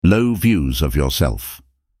Low Views of Yourself,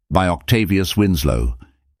 by Octavius Winslow.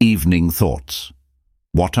 Evening Thoughts.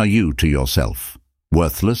 What are you to yourself?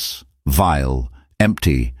 Worthless, vile,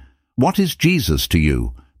 empty. What is Jesus to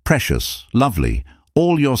you? Precious, lovely,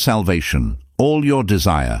 all your salvation, all your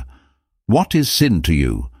desire. What is sin to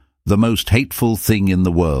you? The most hateful thing in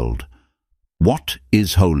the world. What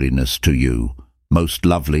is holiness to you? Most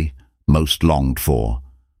lovely, most longed for.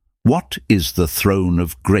 What is the throne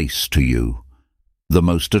of grace to you? The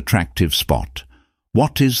most attractive spot.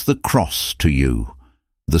 What is the cross to you?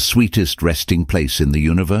 The sweetest resting place in the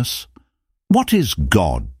universe? What is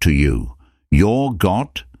God to you? Your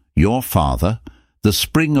God, your Father, the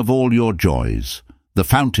spring of all your joys, the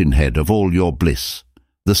fountainhead of all your bliss,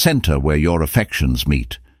 the center where your affections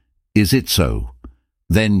meet. Is it so?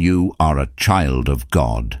 Then you are a child of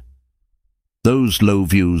God. Those low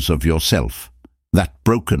views of yourself, that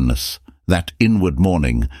brokenness, that inward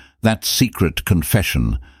mourning, that secret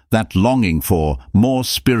confession, that longing for more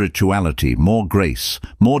spirituality, more grace,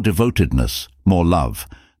 more devotedness, more love,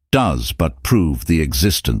 does but prove the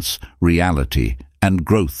existence, reality, and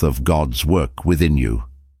growth of God's work within you.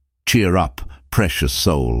 Cheer up, precious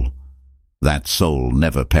soul. That soul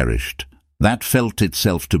never perished. That felt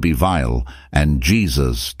itself to be vile, and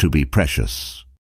Jesus to be precious.